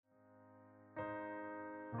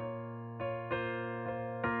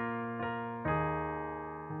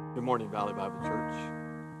Good morning, Valley Bible Church.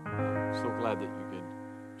 So glad that you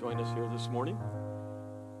could join us here this morning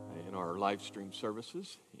in our live stream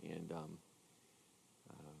services. And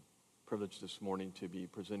privileged this morning to be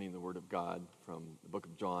presenting the Word of God from the book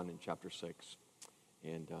of John in chapter 6.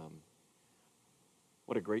 And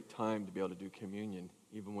what a great time to be able to do communion,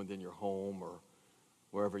 even within your home or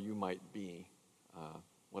wherever you might be.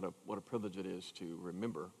 What a privilege it is to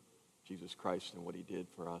remember Jesus Christ and what He did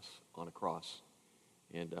for us on a cross.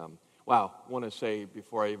 And I want to say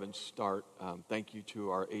before I even start, thank you to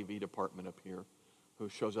our AV department up here who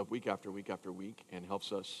shows up week after week after week and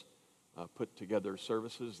helps us put together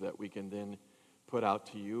services that we can then put out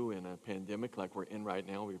to you in a pandemic like we're in right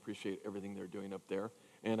now. We appreciate everything they're doing up there,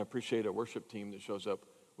 and appreciate a worship team that shows up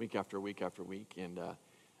week after week after week. And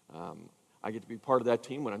I get to be part of that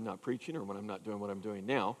team when I'm not preaching or when I'm not doing what I'm doing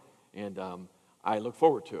now, and I look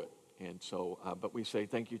forward to it. And so, but we say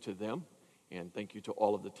thank you to them. And thank you to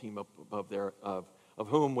all of the team up above there, of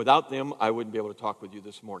whom, without them, I wouldn't be able to talk with you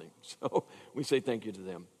this morning. So we say thank you to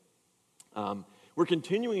them. We're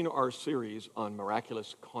continuing our series on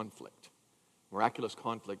miraculous conflict. Miraculous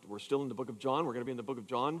conflict. We're still in the book of John. We're going to be in the book of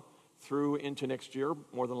John through into next year,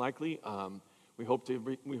 more than likely. We hope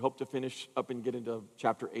to finish up and get into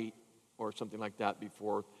chapter 8 or something like that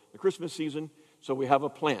before the Christmas season. So we have a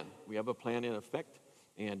plan. We have a plan in effect.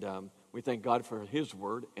 And we thank God for His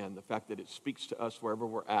Word and the fact that it speaks to us wherever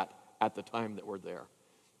we're at the time that we're there.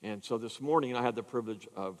 And so this morning I had the privilege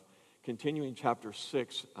of continuing chapter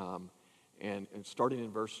 6 and starting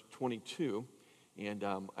in verse 22. And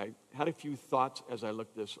I had a few thoughts as I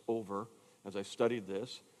looked this over, as I studied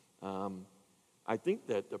this. I think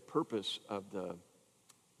that the purpose of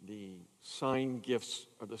the sign gifts,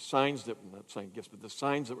 or the signs that, not sign gifts, but the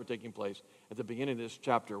signs that were taking place at the beginning of this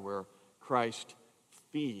chapter where Christ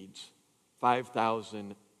feeds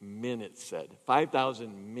 5,000 men, it said.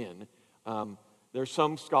 5,000 men. There's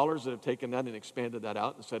some scholars that have taken that and expanded that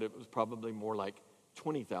out and said it was probably more like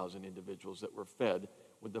 20,000 individuals that were fed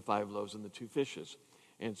with the 5 loaves and the 2 fishes.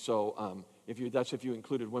 And so if you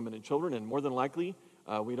included women and children, and more than likely,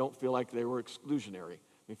 we don't feel like they were exclusionary.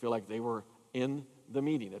 We feel like they were in the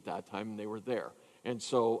meeting at that time and they were there. And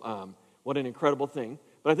so what an incredible thing.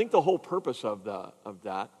 But I think the whole purpose of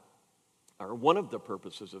that, or one of the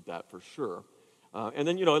purposes of that for sure. And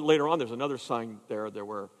then, later on, there's another sign there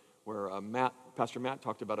where Pastor Matt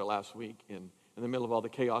talked about it last week in the middle of all the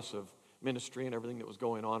chaos of ministry and everything that was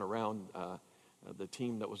going on around the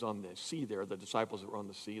team that was on the sea there, the disciples that were on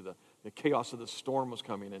the sea, the chaos of the storm was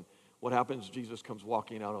coming. And what happens, Jesus comes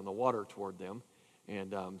walking out on the water toward them.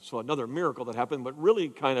 And so another miracle that happened, but really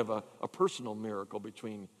kind of a personal miracle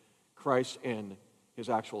between Christ and His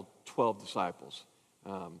actual 12 disciples.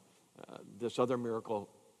 This other miracle,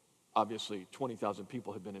 obviously 20,000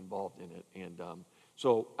 people had been involved in it. And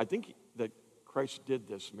so I think that Christ did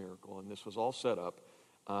this miracle, and this was all set up.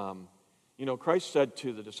 Christ said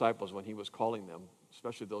to the disciples when He was calling them,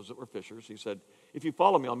 especially those that were fishers, He said, if you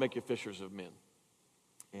follow me, I'll make you fishers of men.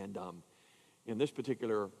 And in this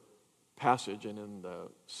particular passage and in the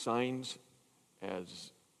signs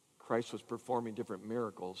as Christ was performing different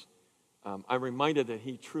miracles, I'm reminded that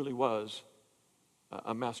He truly was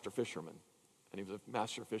a master fisherman, and He was a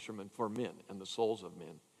master fisherman for men and the souls of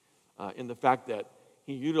men, in the fact that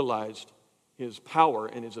He utilized His power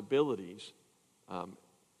and His abilities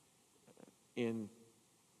in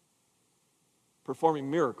performing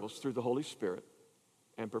miracles through the Holy Spirit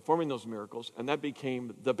and performing those miracles, and that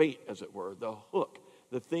became the bait, as it were, the hook,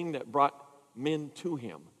 the thing that brought men to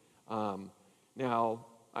Him. Now,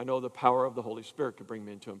 I know the power of the Holy Spirit could bring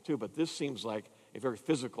men to Him too, but this seems like a very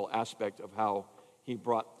physical aspect of how He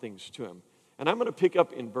brought things to Him. And I'm going to pick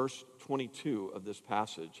up in verse 22 of this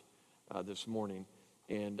passage this morning.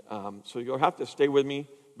 And so you'll have to stay with me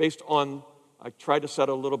based on, I tried to set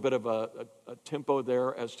a little bit of a tempo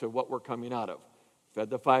there as to what we're coming out of.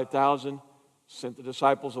 Fed the 5,000, sent the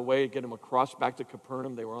disciples away, get them across back to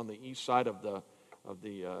Capernaum. They were on the east side of the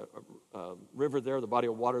river there, the body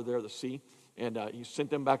of water there, the sea. And He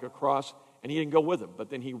sent them back across, and He didn't go with them.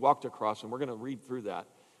 But then He walked across, and we're going to read through that.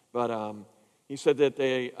 But He said that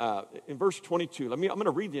they, in verse 22, I'm going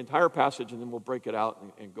to read the entire passage and then we'll break it out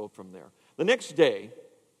and go from there. The next day,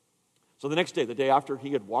 the day after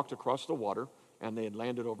He had walked across the water and they had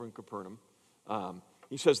landed over in Capernaum,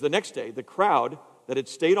 He says, the next day, the crowd that had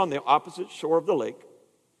stayed on the opposite shore of the lake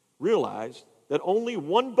realized that only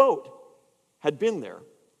one boat had been there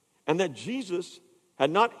and that Jesus had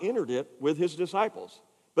not entered it with His disciples,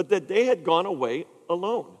 but that they had gone away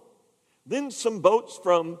alone. Then some boats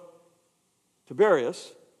from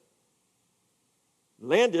Tiberias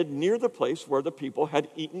landed near the place where the people had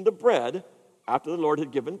eaten the bread after the Lord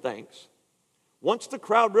had given thanks. Once the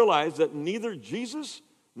crowd realized that neither Jesus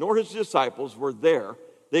nor his disciples were there,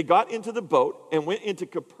 they got into the boat and went into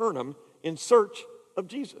Capernaum in search of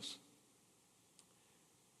Jesus.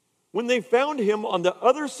 When they found him on the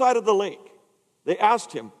other side of the lake, they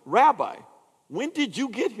asked him, "Rabbi, when did you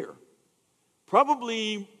get here?"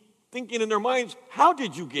 Probably thinking in their minds, how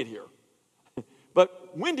did you get here?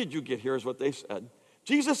 But when did you get here is what they said.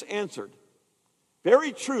 Jesus answered,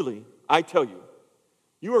 "Very truly, I tell you,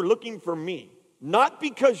 you are looking for me, not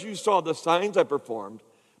because you saw the signs I performed,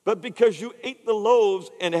 but because you ate the loaves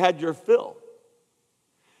and had your fill.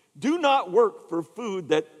 Do not work for food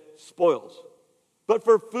that spoils, but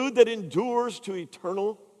for food that endures to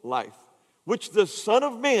eternal life, which the Son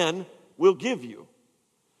of Man will give you.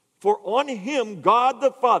 For on him God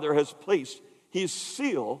the Father has placed his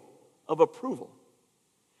seal of approval."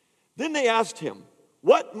 Then they asked him,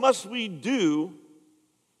 "What must we do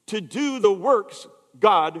to do the works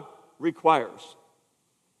God requires?"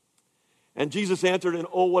 And Jesus answered, and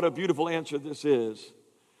oh, what a beautiful answer this is.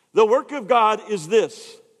 "The work of God is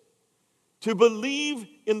this, to believe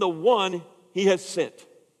in the one he has sent."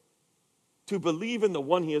 To believe in the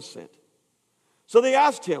one he has sent. So they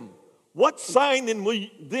asked him, "What sign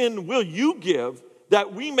then will you give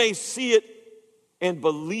that we may see it and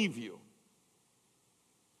believe you?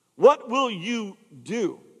 What will you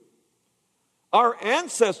do? Our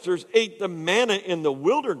ancestors ate the manna in the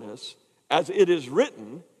wilderness, as it is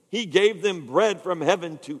written, he gave them bread from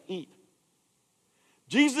heaven to eat."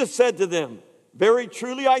 Jesus said to them, "Very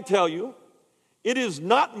truly I tell you, it is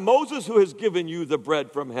not Moses who has given you the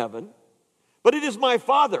bread from heaven, but it is my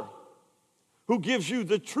Father who gives you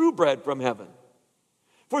the true bread from heaven.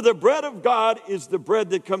 For the bread of God is the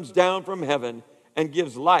bread that comes down from heaven and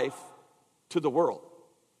gives life to the world."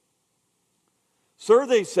 "Sir,"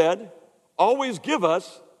 they said, "always give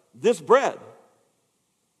us this bread."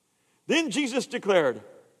 Then Jesus declared,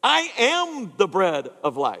 "I am the bread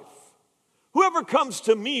of life. Whoever comes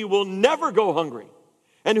to me will never go hungry,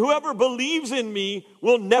 and whoever believes in me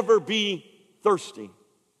will never be thirsty.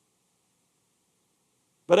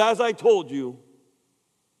 But as I told you,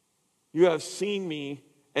 you have seen me,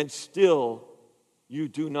 and still you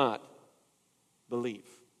do not believe."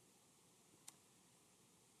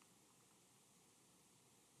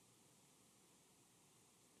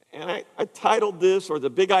 And I titled this, or the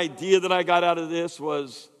big idea that I got out of this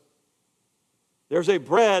was, there's a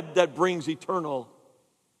bread that brings eternal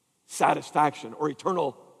satisfaction or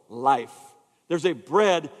eternal life. There's a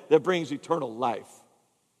bread that brings eternal life.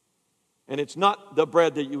 And it's not the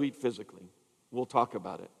bread that you eat physically. We'll talk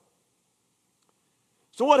about it.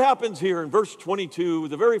 So what happens here in verse 22,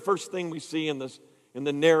 the very first thing we see in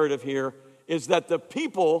the narrative here is that the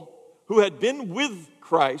people who had been with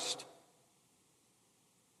Christ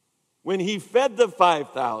when he fed the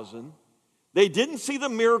 5,000, they didn't see the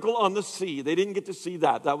miracle on the sea. They didn't get to see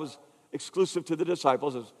that. That was exclusive to the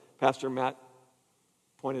disciples, as Pastor Matt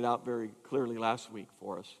pointed out very clearly last week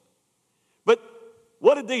for us. But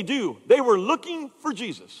what did they do? They were looking for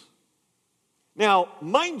Jesus. Now,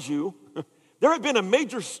 mind you, there had been a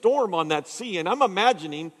major storm on that sea, and I'm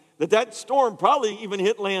imagining that storm probably even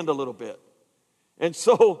hit land a little bit. And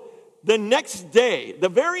so the next day, the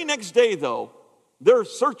very next day though, they're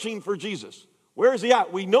searching for Jesus. Where is he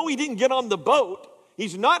at? We know he didn't get on the boat. He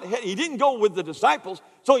didn't go with the disciples,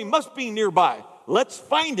 so he must be nearby. Let's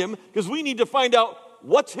find him, because we need to find out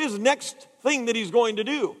what's his next thing that he's going to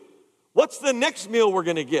do. What's the next meal we're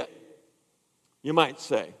going to get, you might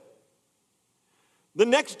say. The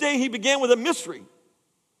next day he began with a mystery.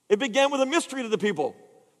 It began with a mystery to the people.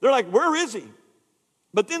 They're like, where is he?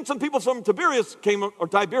 But then some people from Tiberias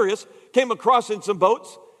came across in some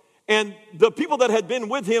boats. And the people that had been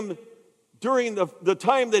with him during the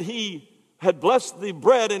time that he had blessed the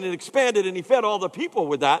bread and it expanded and he fed all the people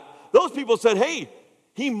with that, those people said, hey,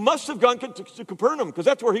 he must have gone to Capernaum, because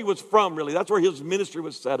that's where he was from, really. That's where his ministry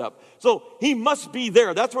was set up. So he must be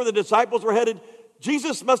there. That's where the disciples were headed.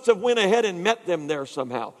 Jesus must have went ahead and met them there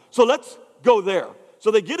somehow. So let's go there.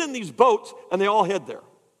 So they get in these boats and they all head there.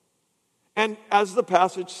 And as the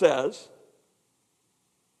passage says,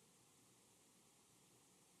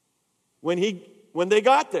 when they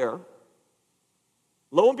got there,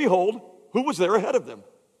 lo and behold, who was there ahead of them?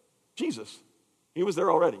 Jesus. He was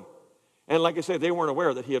there already. And like I say, they weren't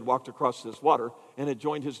aware that he had walked across this water and had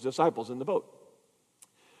joined his disciples in the boat.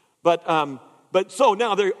 But so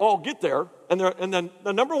now they all get there, and then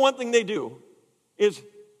the number one thing they do is,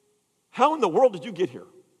 how in the world did you get here?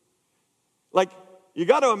 Like, you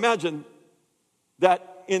got to imagine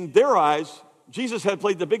that in their eyes, Jesus had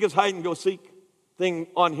played the biggest hide-and-go-seek thing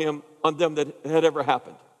on them that had ever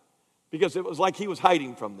happened. because it was like he was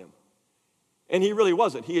hiding from them. And he really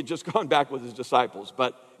wasn't. He had just gone back with his disciples.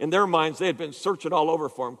 But in their minds, they had been searching all over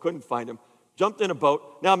for him, couldn't find him, jumped in a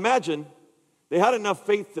boat. Now imagine, they had enough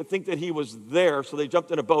faith to think that he was there, so they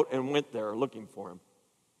jumped in a boat and went there looking for him.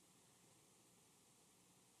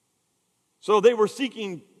 So they were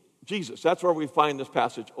seeking Jesus. That's where we find this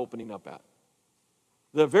passage opening up at.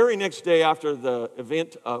 The very next day after the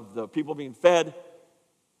event of the people being fed,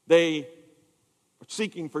 they are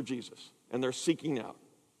seeking for Jesus, and they're seeking out.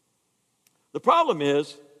 The problem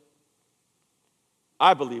is,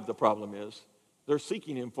 I believe the problem is, they're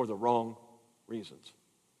seeking him for the wrong reasons.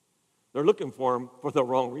 They're looking for him for the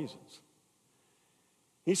wrong reasons.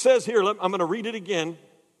 He says here, I'm going to read it again.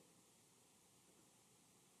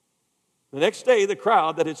 The next day, the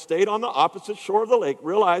crowd that had stayed on the opposite shore of the lake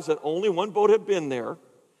realized that only one boat had been there.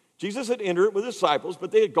 Jesus had entered it with his disciples,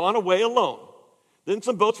 but they had gone away alone. Then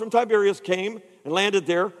some boats from Tiberias came and landed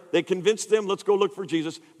there. They convinced them, let's go look for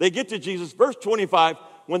Jesus. They get to Jesus. Verse 25,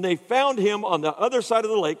 when they found him on the other side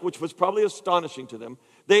of the lake, which was probably astonishing to them,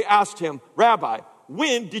 they asked him, Rabbi,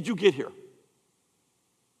 when did you get here?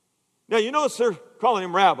 Now, you notice they're calling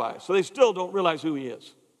him Rabbi, so they still don't realize who he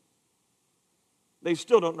is. They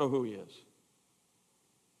still don't know who he is.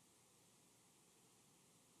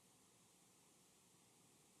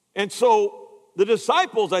 And so the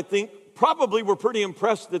disciples, I think, probably were pretty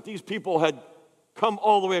impressed that these people had come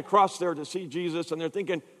all the way across there to see Jesus, and they're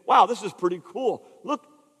thinking, wow, this is pretty cool. Look,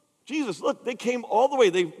 Jesus, look, they came all the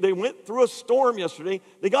way. They went through a storm yesterday.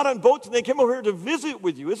 They got on boats, and they came over here to visit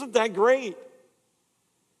with you. Isn't that great?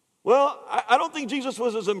 Well, I don't think Jesus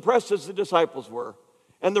was as impressed as the disciples were.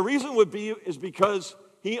 And the reason is because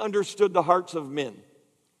he understood the hearts of men.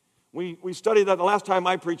 We studied that the last time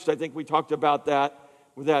I preached. I think we talked about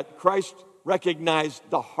that Christ recognized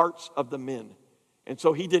the hearts of the men. And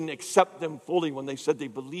so he didn't accept them fully when they said they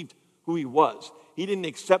believed who he was. He didn't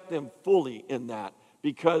accept them fully in that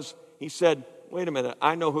because he said, wait a minute,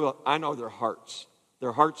 I know their hearts.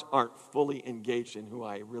 Their hearts aren't fully engaged in who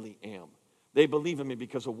I really am. They believe in me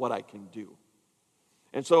because of what I can do.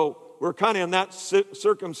 And so we're kind of in that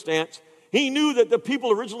circumstance. He knew that the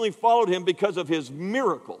people originally followed him because of his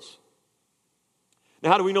miracles.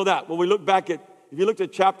 Now, how do we know that? Well, if you looked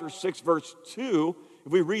at chapter 6, verse 2,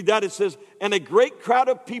 if we read that, it says, and a great crowd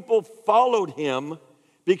of people followed him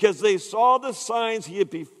because they saw the signs he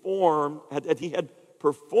had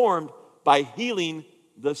performed by healing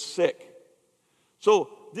the sick. So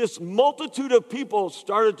this multitude of people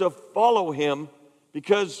started to follow him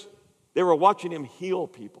because they were watching him heal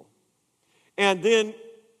people. And then,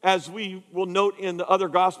 as we will note in the other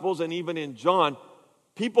Gospels and even in John,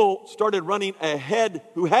 people started running ahead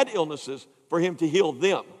who had illnesses for him to heal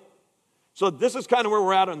them. So this is kind of where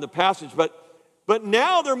we're at in the passage. But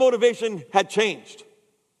now their motivation had changed.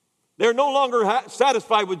 They're no longer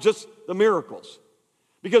satisfied with just the miracles.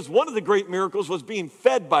 Because one of the great miracles was being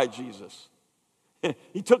fed by Jesus.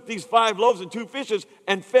 He took these 5 loaves and 2 fishes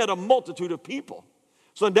and fed a multitude of people.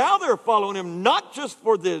 So now they're following him not just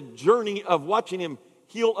for the journey of watching him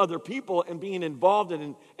heal other people and being involved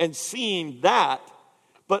in and seeing that,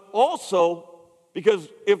 but also because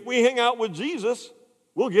if we hang out with Jesus,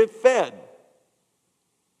 we'll get fed.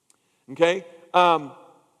 Okay?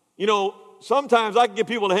 Sometimes I can get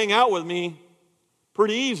people to hang out with me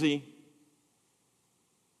pretty easy.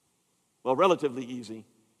 Well, relatively easy,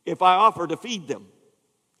 if I offer to feed them.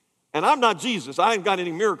 And I'm not Jesus. I ain't got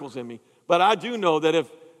any miracles in me. But I do know that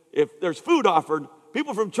if there's food offered,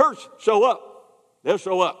 people from church show up. They'll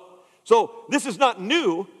show up. So this is not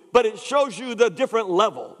new, but it shows you the different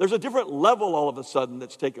level. There's a different level all of a sudden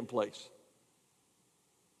that's taken place.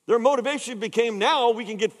 Their motivation became, now we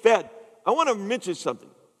can get fed. I want to mention something.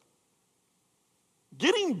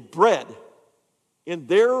 Getting bread in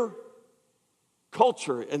their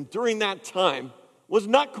culture and during that time was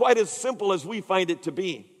not quite as simple as we find it to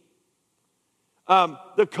be.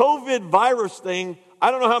 The COVID virus thing,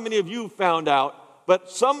 I don't know how many of you found out,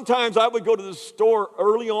 but sometimes I would go to the store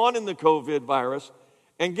early on in the COVID virus,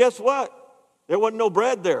 and guess what? There wasn't no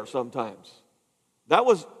bread there sometimes. That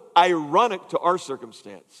was ironic to our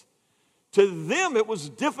circumstance. To them, it was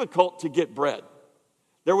difficult to get bread.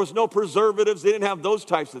 There was no preservatives. They didn't have those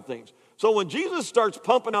types of things. So when Jesus starts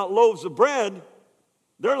pumping out loaves of bread,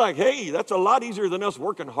 they're like, hey, that's a lot easier than us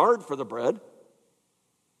working hard for the bread.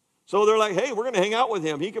 So they're like, hey, we're going to hang out with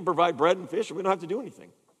him. He can provide bread and fish, and we don't have to do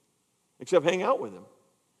anything except hang out with him.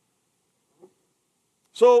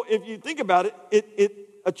 So if you think about it, it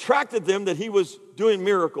attracted them that he was doing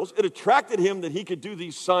miracles. It attracted him that he could do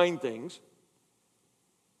these sign things.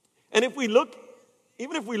 And if we look,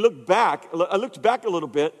 even if we look back, I looked back a little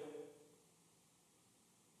bit,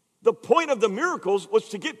 The point of the miracles was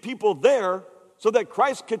to get people there so that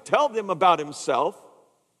Christ could tell them about himself,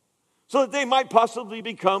 so that they might possibly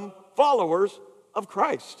become followers of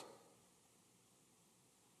Christ.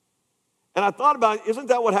 And I thought about, isn't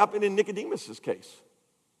that what happened in Nicodemus' case?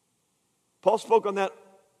 Paul spoke on that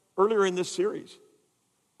earlier in this series,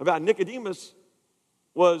 about Nicodemus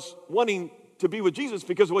was wanting to be with Jesus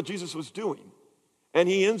because of what Jesus was doing. And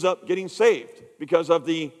he ends up getting saved because of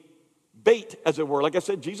the bait, as it were. Like I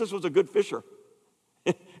said, Jesus was a good fisher.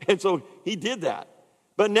 And so he did that.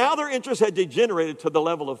 But now their interest had degenerated to the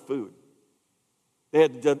level of food.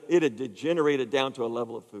 It had degenerated down to a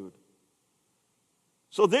level of food.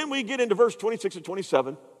 So then we get into verse 26 and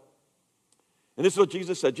 27. And this is what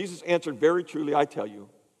Jesus said. Jesus answered, "Very truly, I tell you,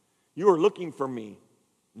 you are looking for me,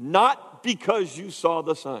 not because you saw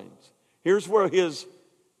the signs." Here's where his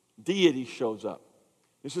deity shows up.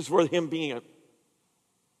 This is where him being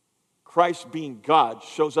Christ being God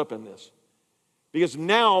shows up in this. Because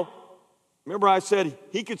now, remember I said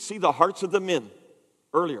he could see the hearts of the men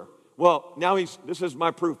earlier. Well, now this is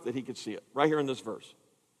my proof that he could see it, right here in this verse.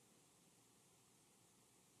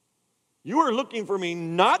 You are looking for me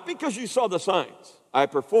not because you saw the signs I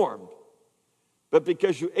performed, but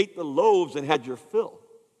because you ate the loaves and had your fill.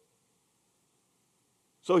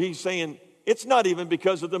 So he's saying, it's not even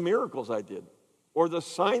because of the miracles I did or the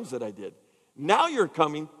signs that I did. Now you're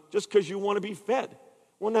coming just because you want to be fed.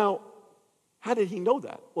 Well, now, how did he know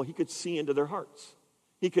that? Well, he could see into their hearts.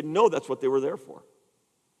 He could know that's what they were there for.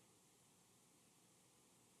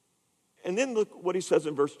 And then look what he says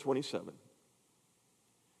in verse 27.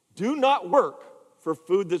 Do not work for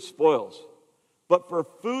food that spoils, but for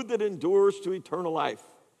food that endures to eternal life,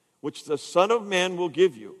 which the Son of Man will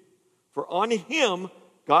give you. For on him,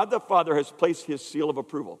 God the Father has placed his seal of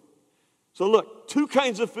approval. So look, two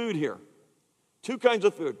kinds of food here. Two kinds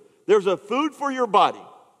of food. There's a food for your body.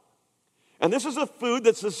 And this is a food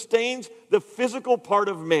that sustains the physical part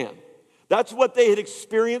of man. That's what they had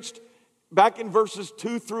experienced back in verses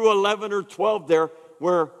 2 through 11 or 12 there,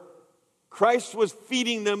 where Christ was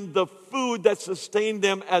feeding them the food that sustained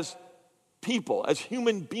them as people, as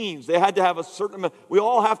human beings. They had to have a certain amount. We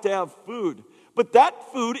all have to have food. But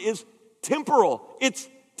that food is temporal. It's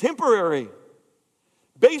temporary.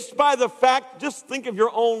 Based by the fact, just think of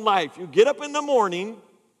your own life. You get up in the morning,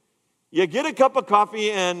 you get a cup of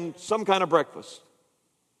coffee and some kind of breakfast.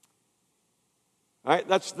 All right,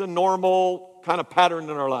 that's the normal kind of pattern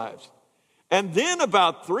in our lives. And then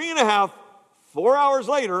about 3.5, 4 hours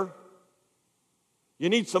later, you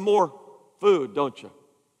need some more food, don't you?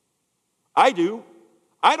 I do.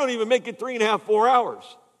 I don't even make it 3.5, 4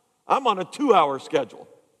 hours. I'm on a 2-hour schedule.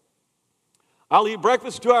 I'll eat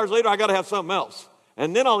breakfast 2 hours later, I got to have something else.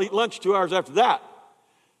 And then I'll eat lunch 2 hours after that.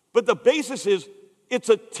 But the basis is, it's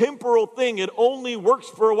a temporal thing. It only works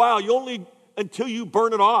for a while. Until you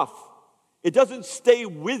burn it off. It doesn't stay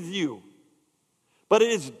with you. But it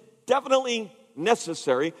is definitely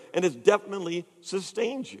necessary, and it definitely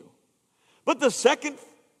sustains you. But the second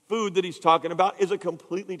food that he's talking about is a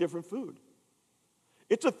completely different food.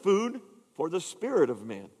 It's a food for the spirit of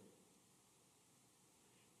man.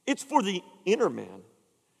 It's for the inner man.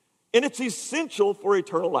 And it's essential for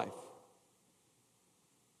eternal life.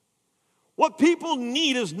 What people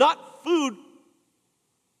need is not food,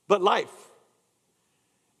 but life.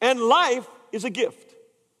 And life is a gift.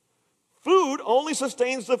 Food only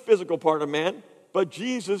sustains the physical part of man, but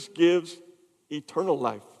Jesus gives eternal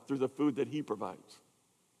life through the food that he provides.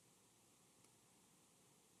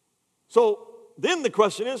 So then the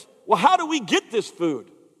question is, well, how do we get this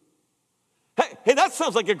food? Hey, that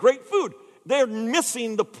sounds like a great food. They're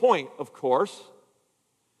missing the point, of course.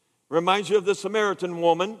 Reminds you of the Samaritan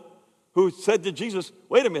woman who said to Jesus,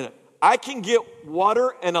 wait a minute, I can get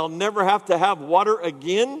water and I'll never have to have water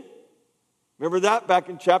again? Remember that back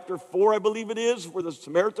in chapter 4, I believe it is, where the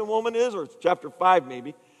Samaritan woman is, or it's chapter 5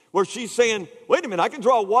 maybe, where she's saying, wait a minute, I can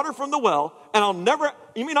draw water from the well and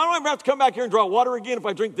you mean I don't ever have to come back here and draw water again if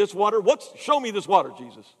I drink this water? Show me this water,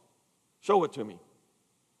 Jesus. Show it to me.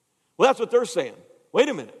 Well, that's what they're saying. Wait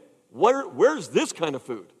a minute, where's this kind of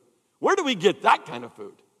food? Where do we get that kind of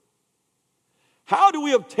food? How do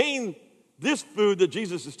we obtain this food that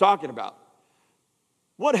Jesus is talking about?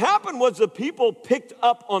 What happened was the people picked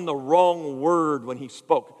up on the wrong word when he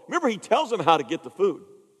spoke. Remember, he tells them how to get the food.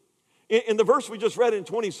 In the verse we just read in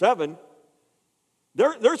 27,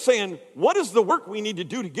 they're saying, what is the work we need to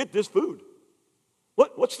do to get this food?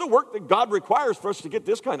 What's the work that God requires for us to get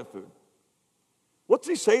this kind of food? What's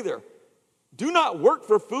he say there? Do not work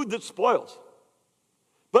for food that spoils,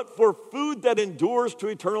 but for food that endures to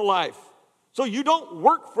eternal life. So you don't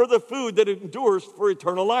work for the food that endures for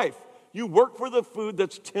eternal life. You work for the food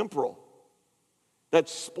that's temporal, that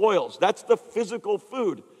spoils. That's the physical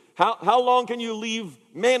food. How long can you leave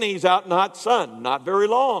mayonnaise out in the hot sun? Not very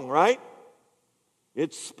long, right?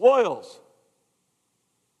 It spoils.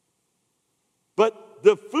 But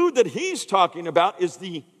the food that he's talking about is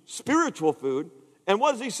the spiritual food. And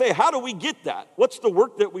what does he say? How do we get that? What's the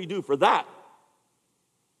work that we do for that?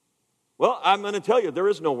 Well, I'm going to tell you, there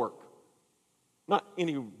is no work. Not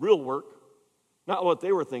any real work. Not what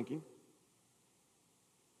they were thinking.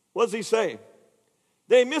 What does he say?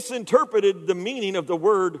 They misinterpreted the meaning of the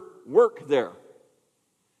word work there.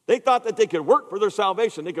 They thought that they could work for their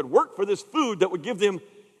salvation. They could work for this food that would give them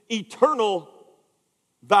eternal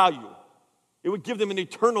value. It would give them an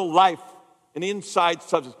eternal life, an inside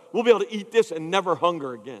substance. We'll be able to eat this and never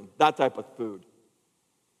hunger again. That type of food.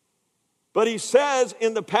 But he says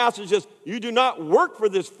in the passages, you do not work for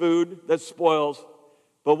this food that spoils.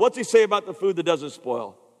 But what's he say about the food that doesn't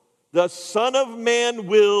spoil? The Son of Man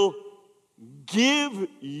will give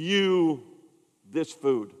you this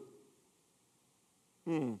food.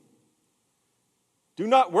 Do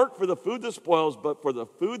not work for the food that spoils, but for the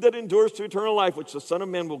food that endures to eternal life, which the Son of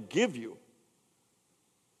Man will give you.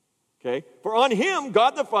 Okay? For on him,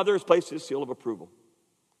 God the Father has placed his seal of approval.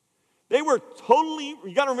 They were totally,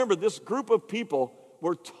 you got to remember, this group of people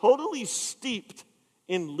were totally steeped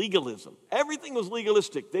in legalism. Everything was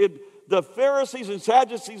legalistic. The Pharisees and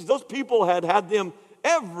Sadducees, those people had them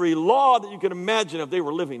every law that you could imagine if they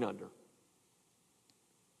were living under.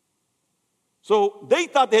 So they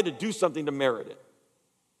thought they had to do something to merit it.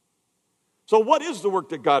 So what is the work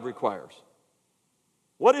that God requires?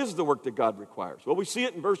 What is the work that God requires? Well, we see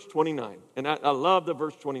it in verse 29. And I love the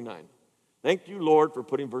verse 29. Thank you, Lord, for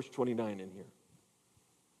putting verse 29 in here.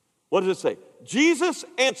 What does it say? Jesus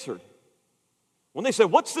answered. When they said,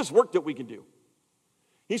 what's this work that we can do?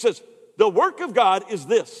 He says, the work of God is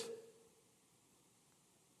this: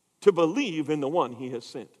 to believe in the one he has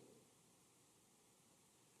sent.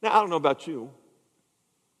 Now, I don't know about you,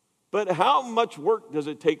 but how much work does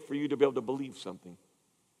it take for you to be able to believe something?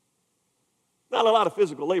 Not a lot of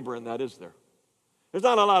physical labor in that, is there? There's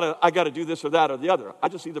not a lot of, I got to do this or that or the other. I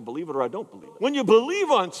just either believe it or I don't believe it. When you believe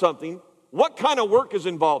on something, what kind of work is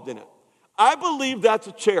involved in it? I believe that's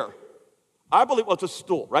a chair. It's a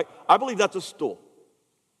stool, right? I believe that's a stool.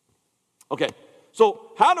 Okay,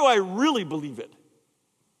 so how do I really believe it?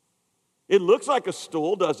 It looks like a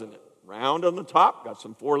stool, doesn't it? Round on the top, got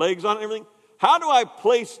some 4 legs on it and everything. How do I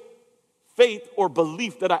place faith or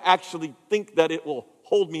belief that I actually think that it will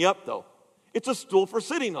hold me up, though? It's a stool for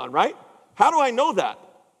sitting on, right? How do I know that?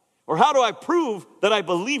 Or how do I prove that I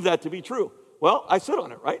believe that to be true? Well, I sit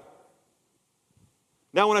on it, right?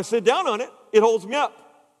 Now, when I sit down on it, it holds me up.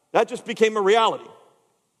 That just became a reality.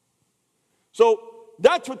 So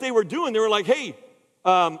that's what they were doing. They were like, hey,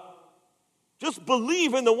 just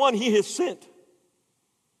believe in the one he has sent.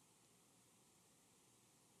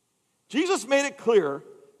 Jesus made it clear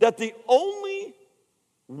that the only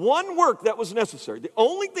one work that was necessary, the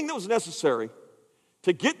only thing that was necessary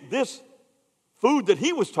to get this food that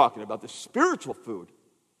he was talking about, this spiritual food,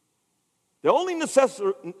 the only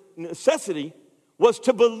necessity was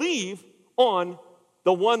to believe on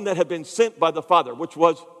the one that had been sent by the Father, which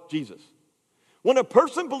was Jesus. When a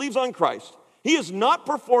person believes on Christ, he is not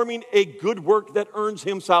performing a good work that earns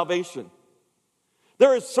him salvation.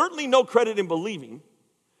 There is certainly no credit in believing,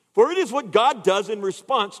 for it is what God does in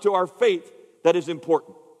response to our faith that is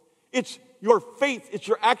important. It's your faith. It's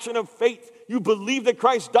your action of faith. You believe that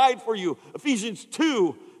Christ died for you. Ephesians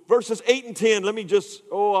 2, verses 8 and 10.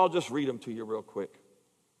 I'll just read them to you real quick.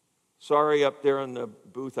 Sorry, up there in the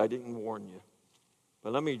booth, I didn't warn you.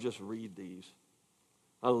 But let me just read these.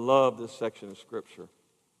 I love this section of Scripture.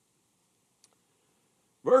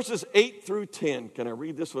 Verses 8 through 10. Can I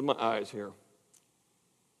read this with my eyes here?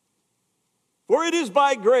 For it is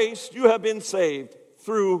by grace you have been saved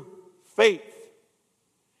through faith.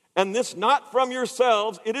 And this not from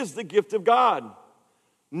yourselves, it is the gift of God.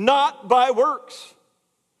 Not by works,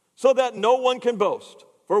 so that no one can boast.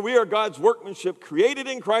 For we are God's workmanship, created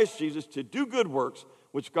in Christ Jesus to do good works,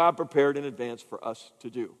 which God prepared in advance for us to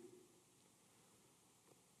do.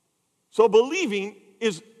 So believing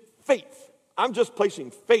is faith. I'm just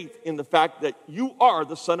placing faith in the fact that you are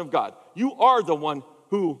the Son of God. You are the one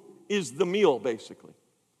who is the meal, basically.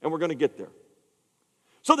 And we're going to get there.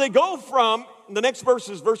 So they go from, the next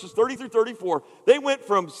verses 30 through 34, they went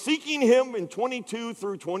from seeking him in 22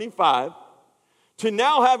 through 25 to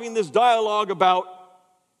now having this dialogue about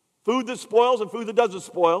food that spoils and food that doesn't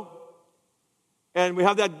spoil. And we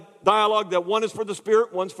have that dialogue that one is for the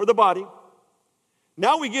spirit, one's for the body.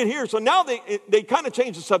 Now we get here. So now they kind of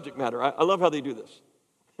change the subject matter. I love how they do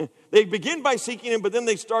this. They begin by seeking him, but then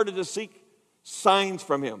they started to seek signs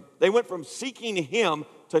from him. They went from seeking him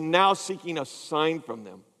to now seeking a sign from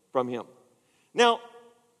him. Now,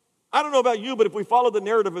 I don't know about you, but if we follow the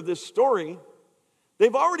narrative of this story,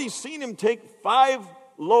 they've already seen him take 5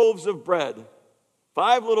 loaves of bread.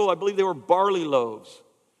 5 little, I believe they were barley loaves,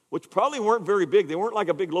 which probably weren't very big. They weren't like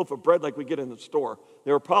a big loaf of bread like we get in the store.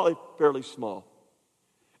 They were probably fairly small.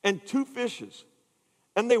 And 2 fishes.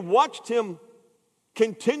 And they watched him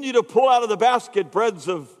continue to pull out of the basket loaves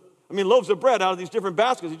of bread out of these different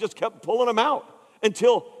baskets. He just kept pulling them out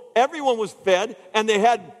until everyone was fed and they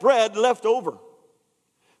had bread left over.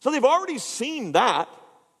 So they've already seen that,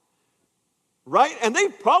 right? And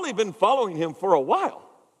they've probably been following him for a while.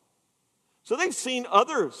 So they've seen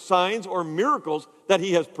other signs or miracles that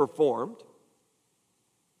he has performed.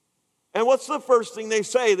 And what's the first thing they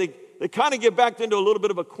say? They kind of get backed into a little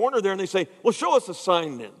bit of a corner there and they say, well, show us a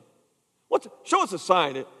sign then. Show us a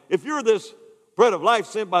sign. If you're this bread of life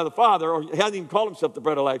sent by the Father, or he hasn't even called himself the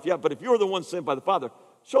bread of life yet, but if you're the one sent by the Father,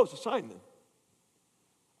 show us a sign then.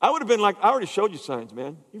 I would have been like, I already showed you signs,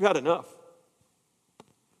 man. You've had enough.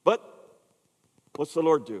 But what's the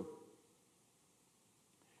Lord do?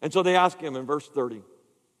 And so they ask him in verse 30.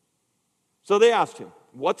 So they asked him,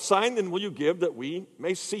 what sign then will you give that we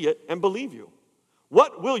may see it and believe you?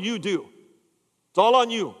 What will you do? It's all on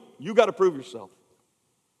you. You got to prove yourself.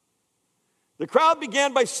 The crowd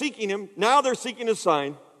began by seeking him. Now they're seeking a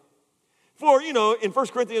sign. For, in 1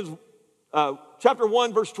 Corinthians chapter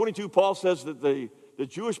 1, verse 22, Paul says that the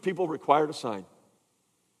Jewish people required a sign.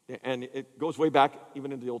 And it goes way back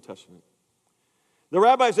even into the Old Testament. The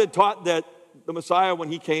rabbis had taught that the Messiah,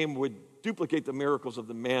 when he came, would duplicate the miracles of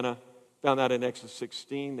the manna. Found out in Exodus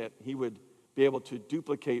 16 that he would be able to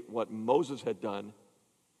duplicate what Moses had done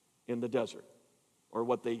in the desert, or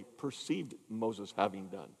what they perceived Moses having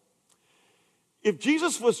done. If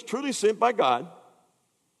Jesus was truly sent by God,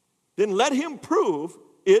 then let him prove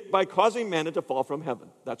it by causing manna to fall from heaven.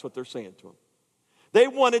 That's what they're saying to him. They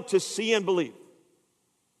wanted to see and believe.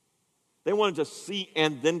 They wanted to see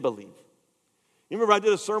and then believe. You remember I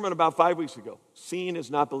did a sermon about 5 weeks ago. Seeing is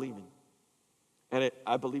not believing. And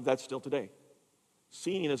I believe that's still today.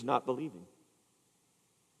 Seeing is not believing.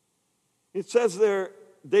 It says there,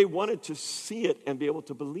 they wanted to see it and be able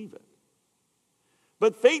to believe it.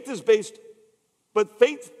 But faith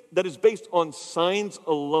that is based on signs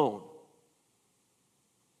alone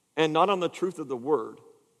and not on the truth of the word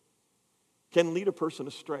can lead a person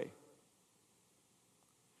astray.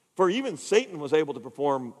 For even Satan was able to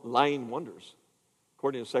perform lying wonders,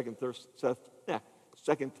 according to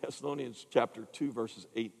 2 Thessalonians chapter 2, verses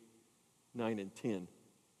 8, 9, and 10.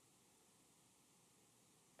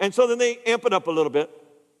 And so then they amp it up a little bit.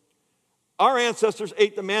 Our ancestors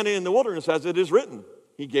ate the manna in the wilderness, as it is written.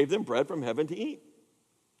 He gave them bread from heaven to eat.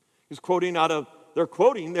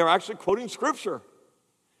 They're actually quoting Scripture.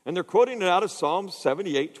 And they're quoting it out of Psalm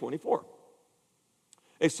 78:24.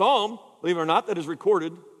 A psalm, believe it or not, that is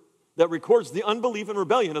recorded, that records the unbelief and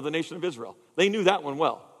rebellion of the nation of Israel. They knew that one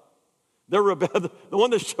well. The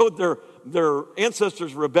one that showed their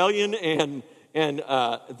ancestors' rebellion and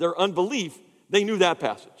their unbelief, they knew that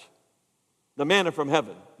passage. The manna from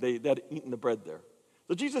heaven, they had eaten the bread there.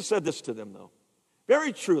 So Jesus said this to them, though.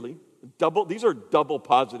 Very truly, these are double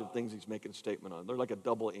positive things he's making a statement on. They're like a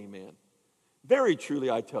double amen. Very truly,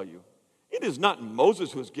 I tell you, it is not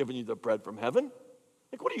Moses who has given you the bread from heaven.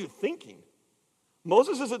 Like, what are you thinking?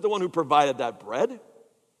 Moses isn't the one who provided that bread.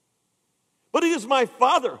 But it is my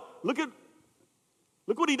Father. Look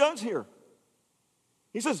what he does here.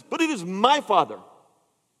 He says, but it is my Father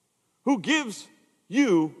who gives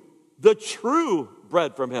you the true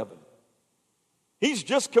bread from heaven. He's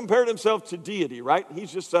just compared himself to deity, right?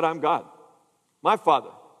 He's just said, I'm God. My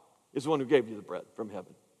Father is the one who gave you the bread from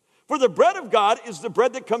heaven. For the bread of God is the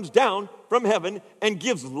bread that comes down from heaven and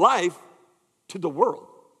gives life to the world.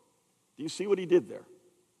 Do you see what he did there?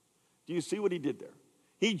 Do you see what he did there?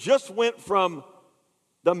 He just went from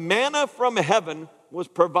the manna from heaven was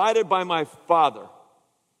provided by my Father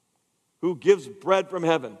who gives bread from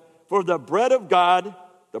heaven. For the bread of God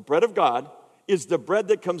is the bread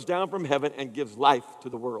that comes down from heaven and gives life to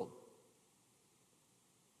the world.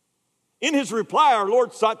 In his reply, our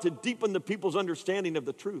Lord sought to deepen the people's understanding of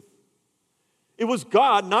the truth. It was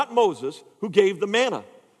God, not Moses, who gave the manna.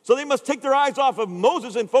 So they must take their eyes off of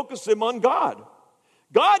Moses and focus them on God.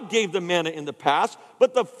 God gave the manna in the past,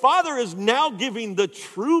 but the Father is now giving the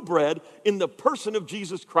true bread in the person of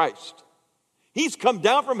Jesus Christ. He's come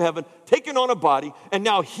down from heaven, taken on a body, and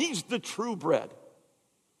now he's the true bread.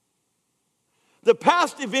 The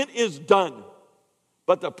past event is done,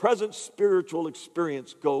 but the present spiritual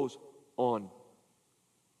experience goes on.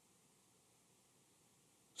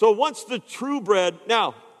 So once the true bread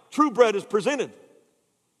is presented.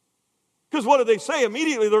 Because what do they say?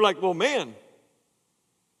 Immediately they're like, well, man,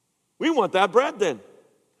 we want that bread then.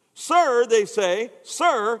 Sir, they said,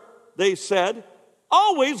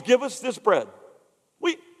 always give us this bread.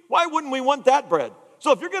 Why wouldn't we want that bread?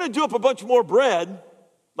 So if you're going to do up a bunch more bread,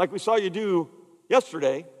 like we saw you do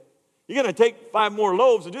yesterday, you're going to take 5 more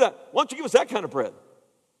loaves and do that. Why don't you give us that kind of bread?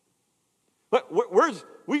 But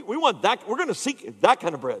we want that. We're going to seek that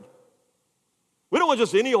kind of bread. We don't want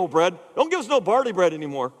just any old bread. Don't give us no barley bread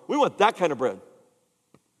anymore. We want that kind of bread.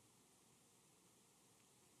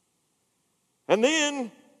 And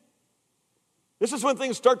then, this is when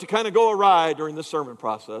things start to kind of go awry during the sermon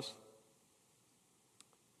process.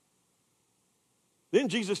 Then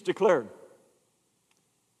Jesus declared,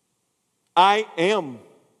 I am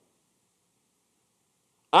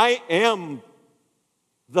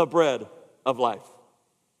the bread of life.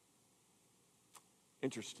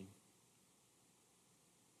 Interesting.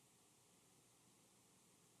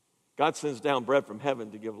 God sends down bread from heaven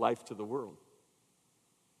to give life to the world.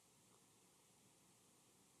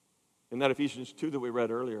 In that Ephesians 2 that we read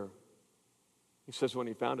earlier, he says when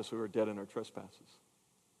he found us, we were dead in our trespasses.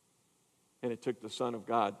 And it took the Son of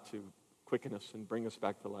God to quicken us and bring us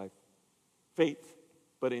back to life. Faith,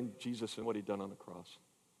 but in Jesus and what he'd done on the cross.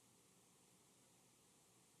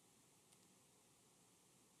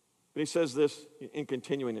 But he says this in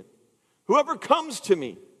continuing it. Whoever comes to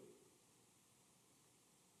me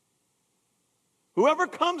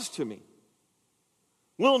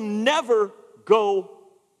will never go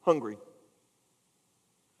hungry.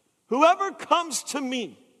 Whoever comes to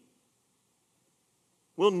me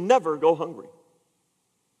will never go hungry.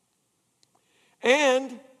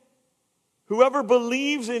 And whoever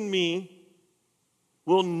believes in me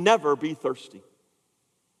will never be thirsty.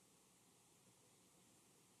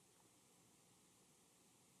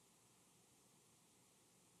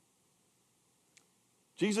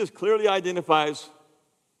 Jesus clearly identifies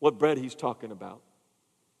what bread he's talking about,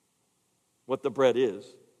 what the bread is.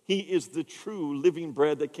 He is the true living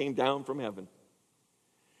bread that came down from heaven.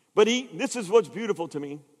 But this is what's beautiful to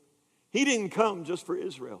me. He didn't come just for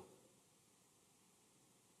Israel.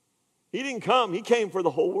 He didn't come. He came for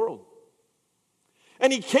the whole world.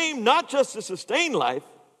 And he came not just to sustain life,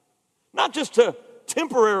 not just to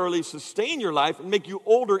temporarily sustain your life and make you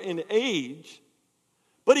older in age,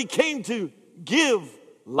 but he came to give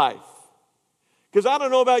life. Because I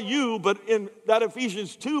don't know about you, but in that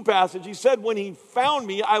Ephesians 2 passage, he said, when he found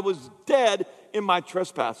me, I was dead in my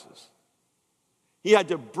trespasses. He had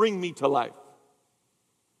to bring me to life.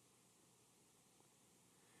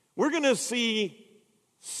 We're going to see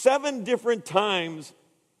 7 different times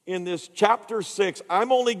in this chapter 6.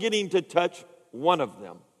 I'm only getting to touch one of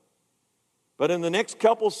them. But in the next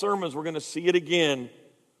couple sermons, we're going to see it again,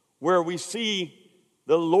 where we see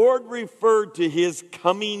the Lord referred to his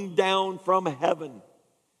coming down from heaven.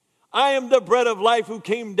 I am the bread of life who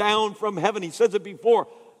came down from heaven. He says it before.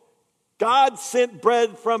 God sent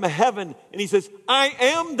bread from heaven. And he says, I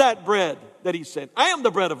am that bread that he sent. I am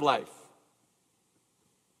the bread of life.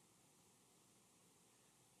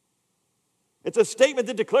 It's a statement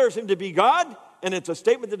that declares him to be God. And it's a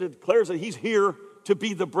statement that declares that he's here to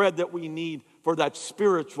be the bread that we need for that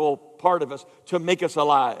spiritual part of us, to make us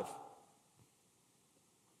alive.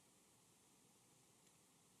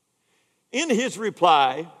 In his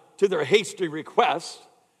reply to their hasty request,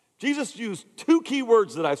 Jesus used 2 key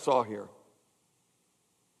words that I saw here.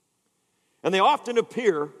 And they often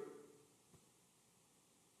appear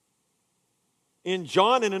in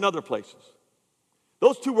John and in other places.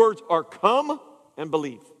 Those 2 words are come and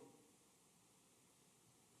believe.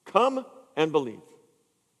 Come and believe.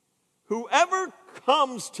 Whoever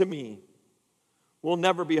comes to me will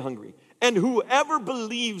never be hungry. And whoever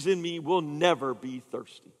believes in me will never be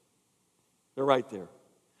thirsty. They're right there.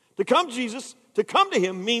 To come to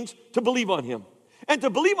him means to believe on him. And to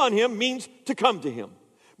believe on him means to come to him.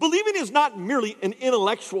 Believing is not merely an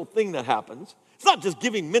intellectual thing that happens. It's not just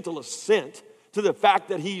giving mental assent to the fact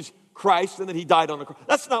that he's Christ and that he died on the cross.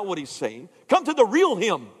 That's not what he's saying. Come to the real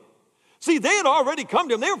him. See, they had already come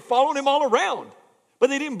to him. They were following him all around. But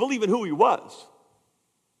they didn't believe in who he was.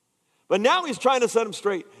 But now he's trying to set them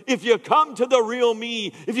straight. If you come to the real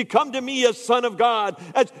me, if you come to me as Son of God,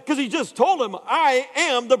 because he just told them, I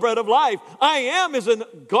am the bread of life. I am is a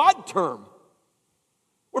God term.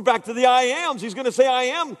 We're back to the I ams. He's going to say I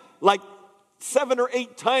am like 7 or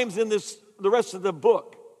 8 times in the rest of the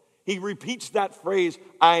book. He repeats that phrase,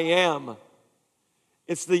 I am.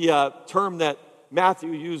 It's the term that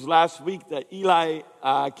Matthew used last week that Eli,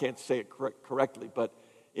 I can't say it correctly, but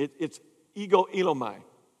it's ego elomai.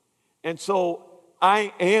 And so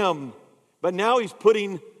I am. But now he's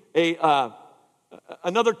putting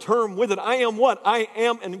another term with it. I am what? I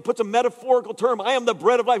am, and he puts a metaphorical term. I am the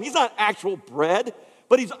bread of life. He's not actual bread,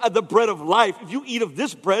 but he's the bread of life. If you eat of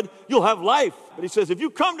this bread, you'll have life. But he says, if you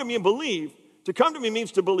come to me and believe, to come to me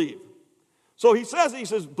means to believe. So he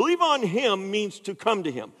says, believe on him means to come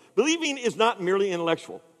to him. Believing is not merely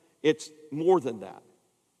intellectual. It's more than that.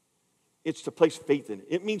 It's to place faith in it.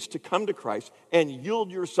 It means to come to Christ and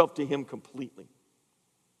yield yourself to him completely.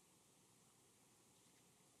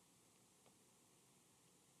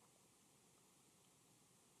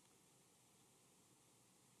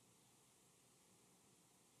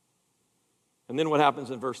 And then what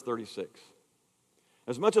happens in verse 36?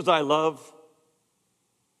 As much as I love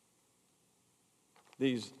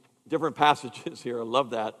these different passages here, I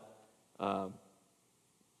love that.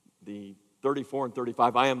 The 34 and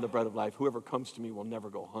 35, I am the bread of life. Whoever comes to me will never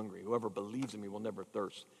go hungry. Whoever believes in me will never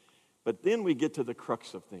thirst. But then we get to the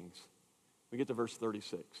crux of things. We get to verse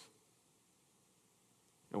 36.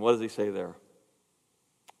 And what does he say there?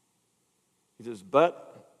 He says,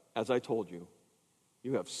 but as I told you,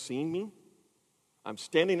 you have seen me. I'm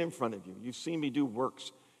standing in front of you. You've seen me do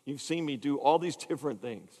works. You've seen me do all these different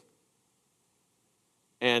things.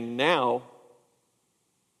 And now,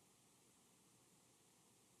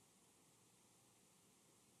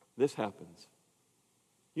 this happens.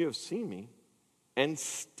 You have seen me, and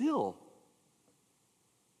still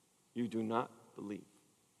you do not believe.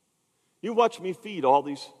 You watch me feed all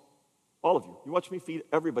of you. You watch me feed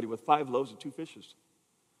everybody with 5 loaves and 2 fishes.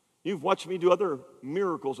 You've watched me do other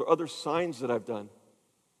miracles or other signs that I've done.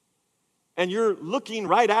 And you're looking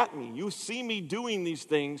right at me. You see me doing these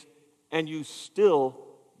things, and you still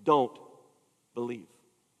don't believe.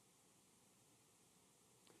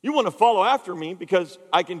 You want to follow after me because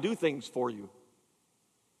I can do things for you.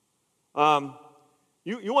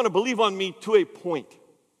 You want to believe on me to a point.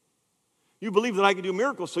 You believe that I can do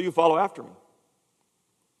miracles, so you follow after me.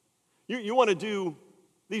 You want to do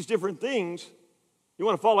these different things. You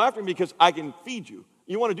want to follow after me because I can feed you.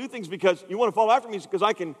 You want to do things because you want to follow after me because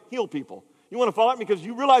I can heal people. You want to follow after me because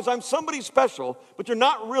you realize I'm somebody special, but you're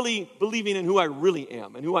not really believing in who I really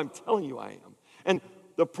am and who I'm telling you I am. And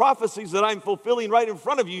the prophecies that I'm fulfilling right in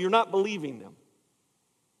front of you, you're not believing them.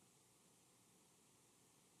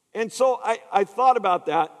 And so I thought about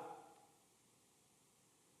that.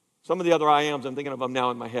 Some of the other I ams, I'm thinking of them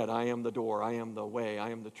now in my head. I am the door. I am the way. I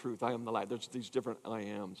am the truth. I am the light. There's these different I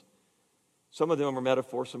ams. Some of them are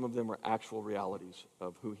metaphors. Some of them are actual realities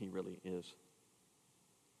of who he really is.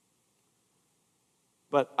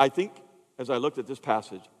 But I think as I looked at this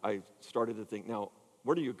passage, I started to think, now,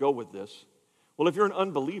 where do you go with this? Well, if you're an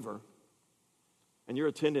unbeliever and you're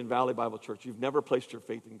attending Valley Bible Church, you've never placed your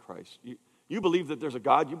faith in Christ. You believe that there's a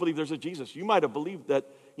God. You believe there's a Jesus. You might believe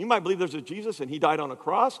there's a Jesus and he died on a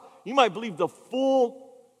cross. You might believe the full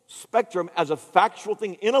spectrum as a factual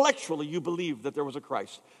thing. Intellectually, you believe that there was a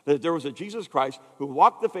Christ, that there was a Jesus Christ who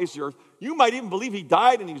walked the face of the earth. You might even believe he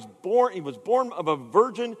died and he was born of a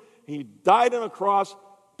virgin. He died on a cross,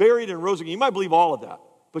 buried and rose again. You might believe all of that,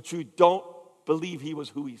 but you don't believe he was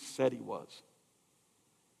who he said he was.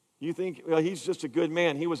 You think, well, he's just a good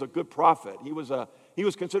man. He was a good prophet. He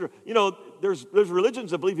was considered, there's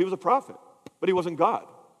religions that believe he was a prophet, but he wasn't God.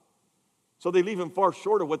 So they leave him far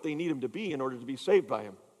short of what they need him to be in order to be saved by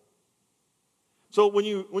him. So when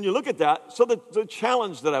you look at that, so the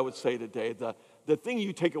challenge that I would say today, the thing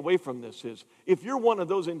you take away from this is, if you're one of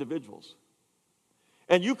those individuals,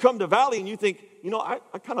 and you come to Valley and you think, I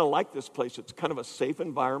kind of like this place. It's kind of a safe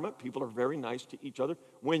environment. People are very nice to each other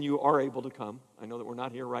when you are able to come. I know that we're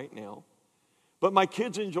not here right now. But my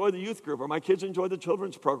kids enjoy the youth group, or my kids enjoy the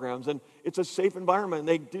children's programs, and it's a safe environment. And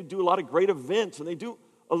they do a lot of great events, and they do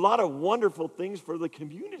a lot of wonderful things for the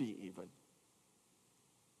community even.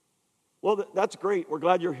 Well, that's great. We're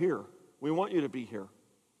glad you're here. We want you to be here.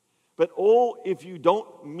 But if you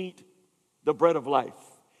don't meet the bread of life,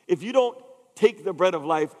 if you don't take the bread of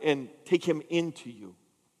life and take him into you.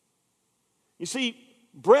 You see,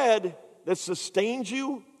 bread that sustains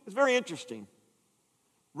you is very interesting.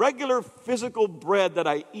 Regular physical bread that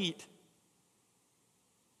I eat,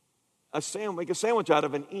 make a sandwich out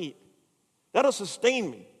of and eat, that'll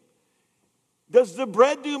sustain me. Does the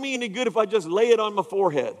bread do me any good if I just lay it on my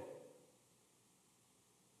forehead?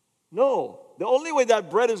 No. The only way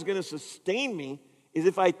that bread is going to sustain me is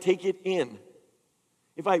if I take it in.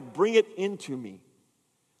 If I bring it into me.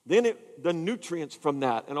 Then the nutrients from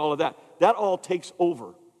that and all of that all takes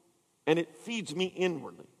over. And it feeds me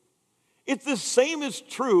inwardly. It's the same is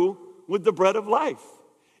true with the bread of life.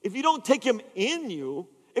 If you don't take him in you,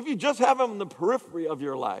 if you just have him in the periphery of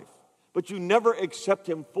your life, but you never accept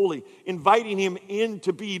him fully, inviting him in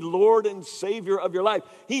to be Lord and Savior of your life.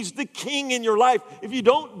 He's the King in your life. If you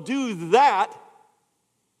don't do that,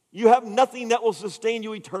 you have nothing that will sustain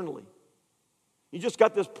you eternally. You just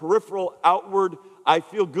got this peripheral, outward, I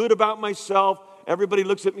feel good about myself. Everybody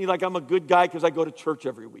looks at me like I'm a good guy because I go to church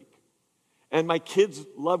every week. And my kids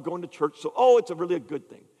love going to church, so, it's really a good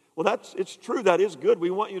thing. Well, it's true, that is good.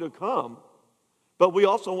 We want you to come, but we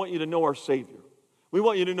also want you to know our Savior. We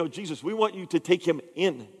want you to know Jesus. We want you to take him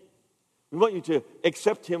in. We want you to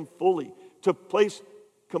accept him fully, to place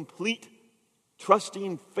complete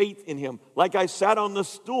trusting faith in him. Like I sat on the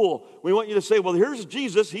stool, we want you to say, well, here's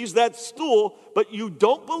Jesus. He's that stool, but you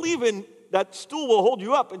don't believe in that stool will hold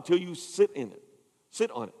you up until you sit in it, sit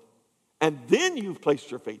on it. And then you've placed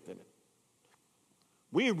your faith in it.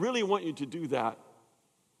 We really want you to do that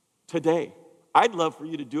today. I'd love for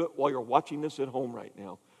you to do it while you're watching this at home right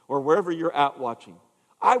now, or wherever you're at watching.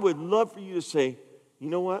 I would love for you to say, you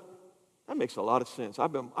know what? That makes a lot of sense.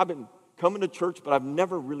 I've been coming to church, but I've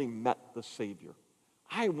never really met the Savior.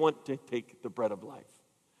 I want to take the bread of life.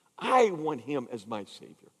 I want him as my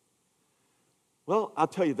Savior. Well, I'll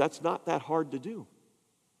tell you, that's not that hard to do.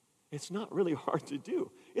 It's not really hard to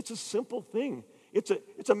do. It's a simple thing.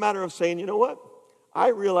 It's a matter of saying, you know what? I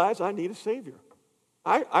realize I need a Savior.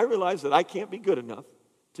 I realize that I can't be good enough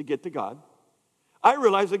to get to God. I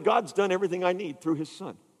realize that God's done everything I need through his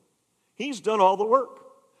Son. He's done all the work.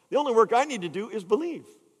 The only work I need to do is believe.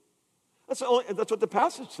 That's what the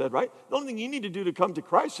passage said, right? The only thing you need to do to come to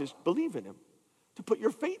Christ is believe in him, to put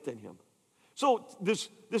your faith in him. So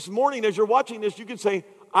this morning, as you're watching this, you can say,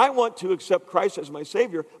 I want to accept Christ as my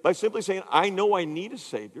Savior by simply saying, I know I need a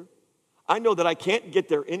Savior. I know that I can't get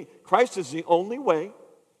there. Christ is the only way.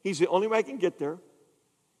 He's the only way I can get there.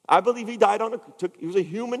 I believe he died he was a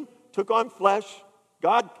human, took on flesh.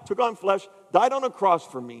 God took on flesh, died on a cross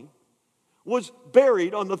for me, was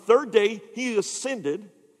buried. On the third day, he ascended.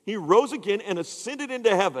 He rose again and ascended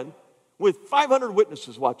into heaven with 500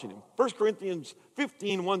 witnesses watching him. 1 Corinthians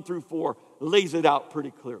 15, 1 through 4 lays it out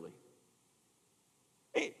pretty clearly.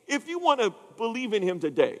 Hey, if you want to believe in him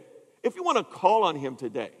today, if you want to call on him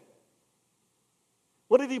today,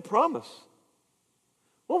 what did he promise?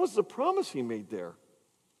 What was the promise he made there?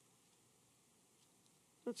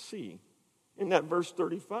 Let's see. In that verse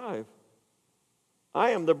 35, I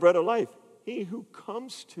am the bread of life. He who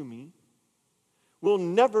comes to me will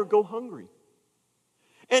never go hungry.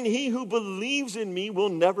 And he who believes in me will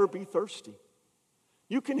never be thirsty.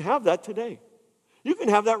 You can have that today. You can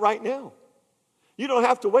have that right now. You don't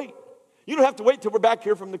have to wait. You don't have to wait till we're back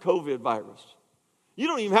here from the COVID virus. You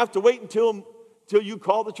don't even have to wait until you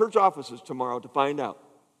call the church offices tomorrow to find out.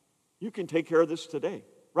 You can take care of this today,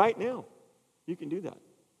 right now. You can do that.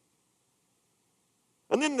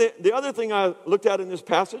 And then the other thing I looked at in this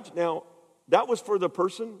passage, now, that was for the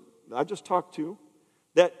person I just talked to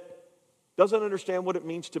that doesn't understand what it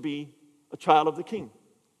means to be a child of the King.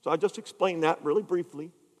 So I just explained that really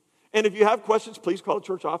briefly. And if you have questions, please call the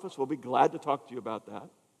church office. We'll be glad to talk to you about that.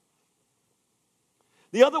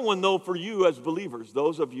 The other one, though, for you as believers,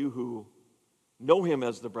 those of you who know him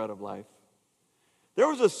as the bread of life, there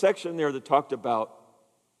was a section there that talked about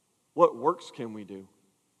what works can we do.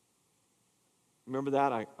 Remember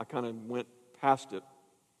that? I kind of went past it.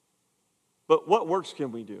 But what works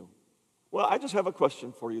can we do? Well, I just have a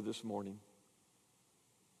question for you this morning.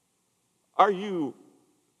 Are you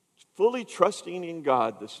fully trusting in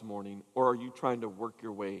God this morning, or are you trying to work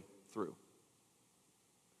your way through?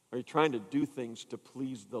 Are you trying to do things to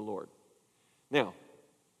please the Lord? Now,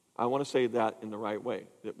 I want to say that in the right way,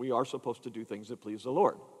 that we are supposed to do things that please the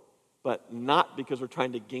Lord, but not because we're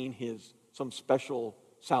trying to gain some special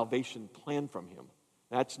salvation plan from him.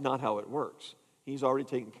 That's not how it works. He's already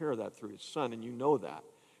taken care of that through his Son, and you know that.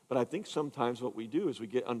 But I think sometimes what we do is we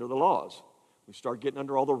get under the laws. We start getting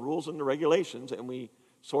under all the rules and the regulations, and we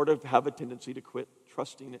sort of have a tendency to quit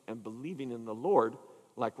trusting and believing in the Lord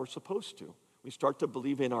like we're supposed to. We start to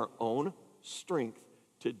believe in our own strength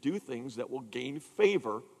to do things that will gain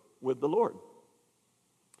favor with the Lord.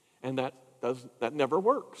 And that never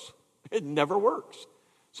works. It never works.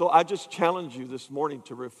 So I just challenge you this morning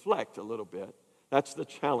to reflect a little bit. That's the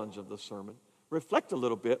challenge of the sermon. Reflect a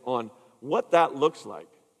little bit on what that looks like.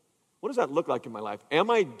 What does that look like in my life? Am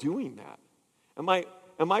I doing that?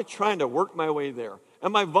 Am I trying to work my way there?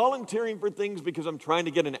 Am I volunteering for things because I'm trying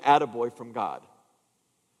to get an attaboy from God?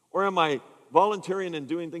 Or am I volunteering and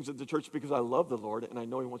doing things at the church because I love the Lord and I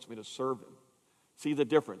know he wants me to serve him? See the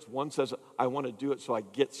difference. One says, I want to do it so I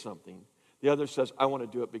get something. The other says, I want to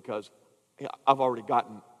do it because I've already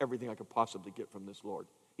gotten everything I could possibly get from this Lord.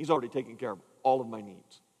 He's already taken care of all of my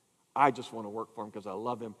needs. I just want to work for him because I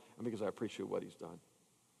love him and because I appreciate what he's done.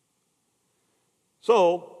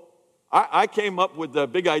 So I came up with the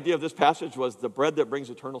big idea of this passage was the bread that brings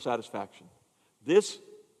eternal satisfaction. This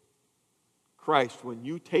Christ, when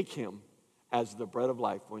you take him as the bread of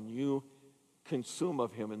life, when you consume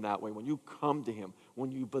of him in that way, when you come to him,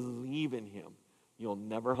 when you believe in him, you'll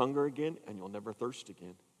never hunger again and you'll never thirst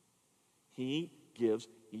again. He gives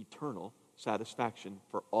eternal satisfaction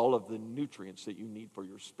for all of the nutrients that you need for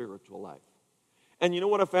your spiritual life. And you know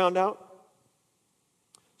what I found out?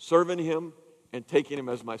 Serving him and taking him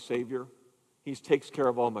as my Savior, he takes care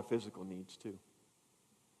of all my physical needs too.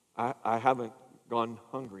 I haven't gone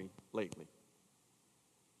hungry lately.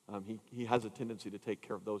 He has a tendency to take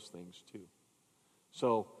care of those things too.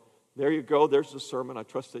 So there you go. There's the sermon. I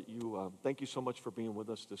trust that you, thank you so much for being with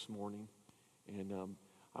us this morning. And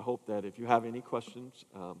I hope that if you have any questions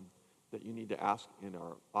that you need to ask, and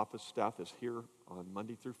our office staff is here on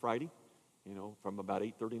Monday through Friday, from about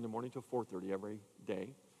 8:30 in the morning to 4:30 every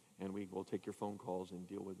day. And we will take your phone calls and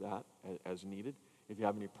deal with that as needed. If you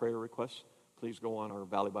have any prayer requests, please go on our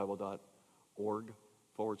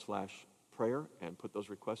valleybible.org/prayer and put those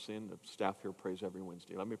requests in. The staff here prays every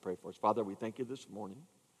Wednesday. Let me pray for us. Father, we thank you this morning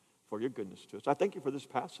for your goodness to us. I thank you for this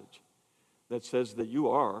passage that says that you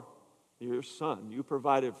are your Son. You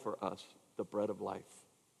provided for us the bread of life.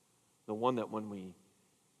 The one that when we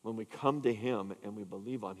come to him and we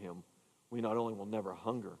believe on him, we not only will never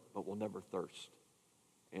hunger, but will never thirst.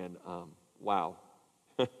 And wow,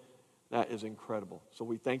 that is incredible. So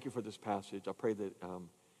we thank you for this passage. I pray that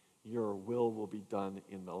your will be done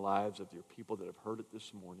in the lives of your people that have heard it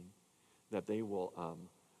this morning, that they will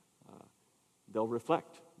they'll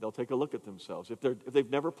reflect. They'll take a look at themselves. If they've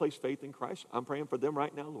never placed faith in Christ, I'm praying for them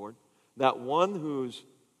right now, Lord. That one whose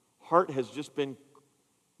heart has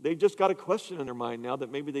they've just got a question in their mind now that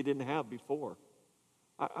maybe they didn't have before.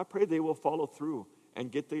 I pray they will follow through and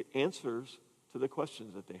get the answers to the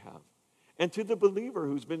questions that they have. And to the believer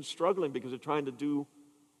who's been struggling because they're trying to do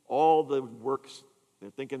all the works, they're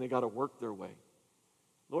thinking they got to work their way.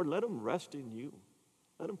 Lord, let them rest in you.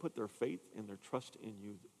 Let them put their faith and their trust in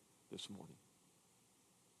you this morning.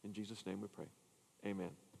 In Jesus' name we pray.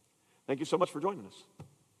 Amen. Thank you so much for joining us.